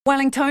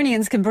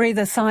Wellingtonians can breathe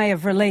a sigh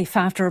of relief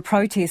after a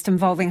protest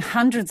involving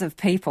hundreds of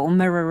people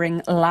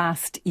mirroring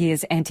last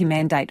year's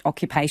anti-mandate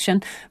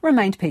occupation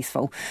remained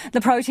peaceful.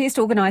 The protest,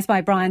 organised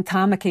by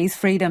Tamaki's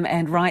Freedom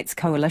and Rights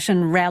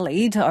Coalition,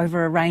 rallied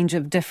over a range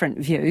of different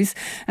views,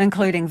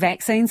 including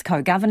vaccines,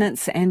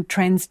 co-governance and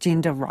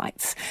transgender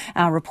rights.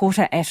 Our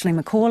reporter Ashleigh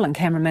McCaull and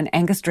cameraman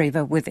Angus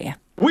Dreaver were there.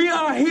 We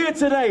are here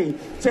today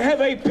to have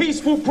a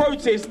peaceful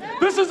protest.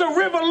 This is a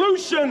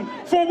revolution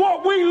for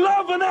what we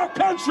love in our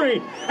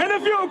country. And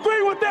if you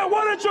agree with that,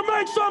 why don't you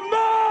make some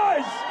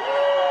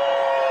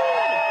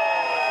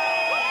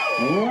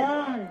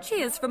noise?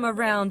 Cheers from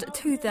around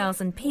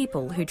 2,000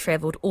 people who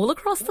travelled all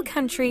across the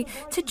country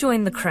to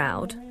join the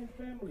crowd.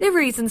 Their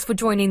reasons for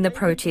joining the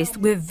protest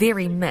were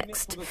very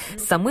mixed.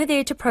 Some were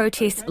there to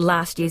protest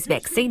last year's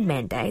vaccine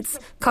mandates,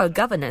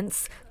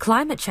 co-governance,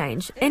 climate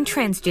change and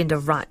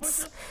transgender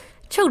rights.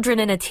 Children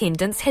in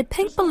attendance had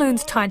pink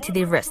balloons tied to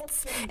their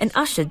wrists and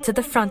ushered to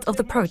the front of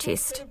the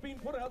protest.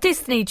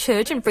 Destiny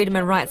Church and Freedom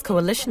and Rights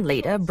Coalition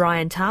leader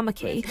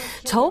Tamaki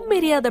told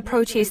media the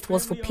protest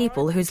was for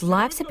people whose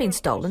lives had been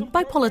stolen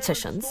by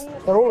politicians.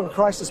 They're all in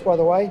crisis, by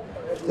the way,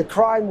 the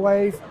crime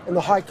wave and the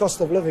high cost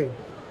of living.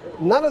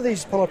 None of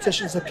these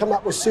politicians have come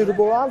up with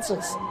suitable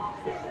answers.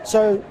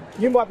 So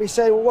you might be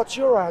saying, well, what's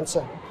your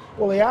answer?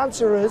 Well, the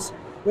answer is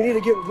we need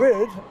to get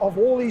rid of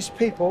all these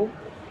people,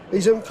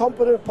 these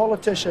incompetent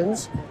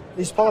politicians,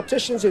 these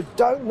politicians who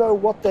don't know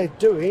what they're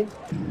doing.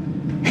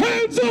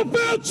 Hands off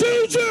our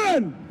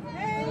children!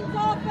 Hands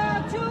off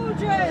our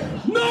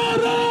children! Not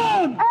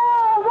on!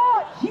 Our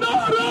watch!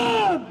 Not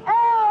on!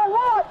 Our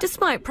watch!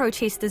 Despite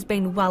protesters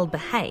being well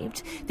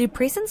behaved, their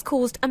presence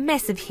caused a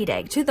massive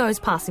headache to those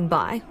passing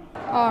by.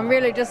 Oh, I'm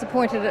really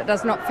disappointed it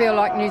does not feel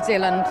like New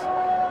Zealand.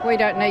 We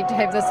don't need to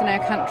have this in our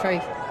country.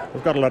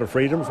 We've got a lot of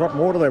freedoms. What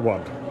more do they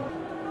want?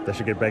 They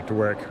should get back to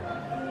work.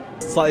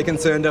 Slightly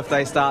concerned if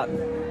they start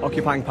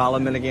occupying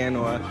Parliament again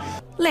or...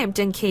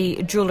 Lambton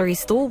Key jewellery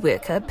store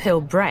worker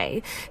Pearl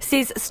Bray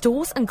says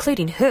stores,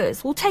 including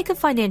hers, will take a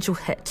financial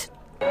hit.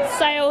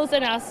 Sales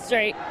in our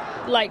street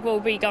will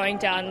be going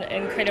down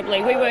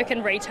incredibly. We work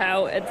in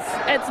retail.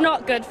 It's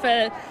not good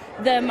for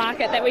the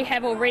market that we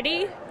have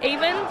already,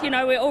 even.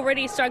 We're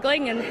already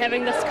struggling, and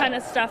having this kind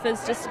of stuff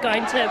is just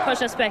going to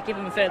push us back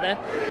even further.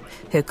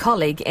 Her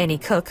colleague Annie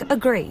Cook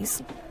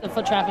agrees. The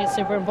foot traffic is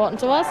super important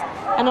to us,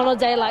 and on a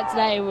day like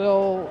today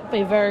we'll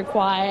be very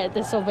quiet,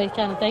 this will be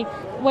kind of thing.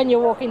 When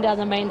you're walking down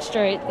the main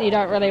street, you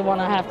don't really want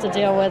to have to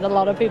deal with a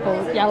lot of people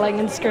yelling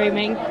and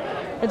screaming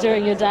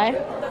during your day.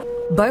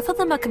 Both of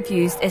them are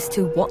confused as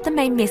to what the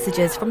main message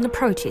is from the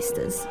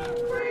protesters.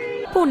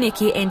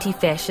 Porneki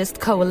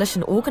anti-fascist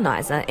coalition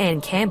organiser Anne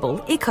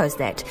Campbell echoes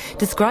that,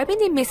 describing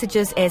their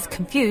messages as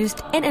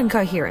confused and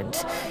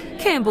incoherent.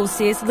 Campbell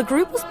says the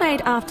group was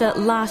made after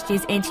last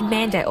year's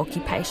anti-mandate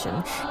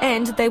occupation,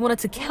 and they wanted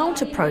to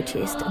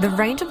counter-protest the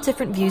range of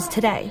different views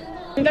today.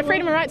 The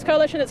Freedom and Rights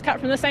Coalition is cut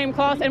from the same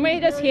cloth, and we're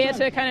just here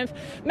to kind of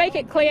make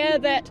it clear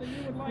that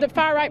the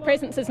far-right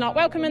presence is not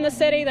welcome in the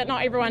city, that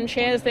not everyone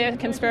shares their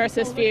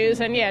conspiracist views,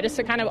 and just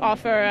to kind of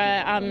offer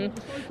a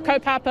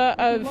kaupapa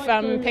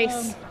of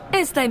peace.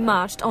 As they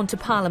marched onto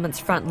Parliament's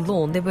front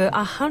lawn, there were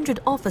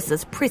 100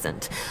 officers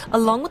present,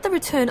 along with the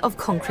return of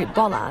concrete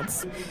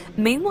bollards.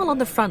 Meanwhile, on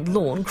the front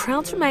lawn,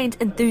 crowds remained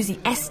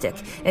enthusiastic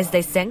as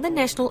they sang the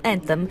national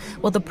anthem,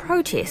 while the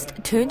protest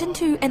turned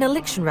into an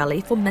election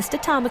rally for Mr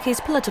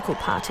Tamaki's political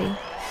party.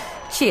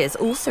 Cheers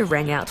also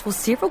rang out for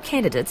several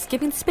candidates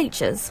giving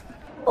speeches.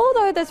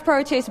 Although this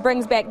protest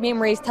brings back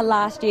memories to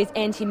last year's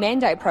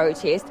anti-mandate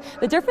protest,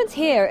 the difference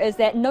here is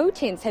that no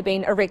tents have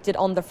been erected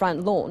on the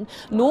front lawn,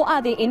 nor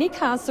are there any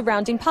cars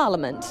surrounding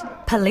Parliament.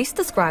 Police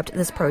described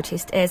this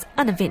protest as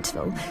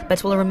uneventful,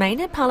 but will remain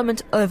at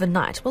Parliament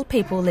overnight while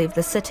people leave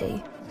the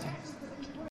city.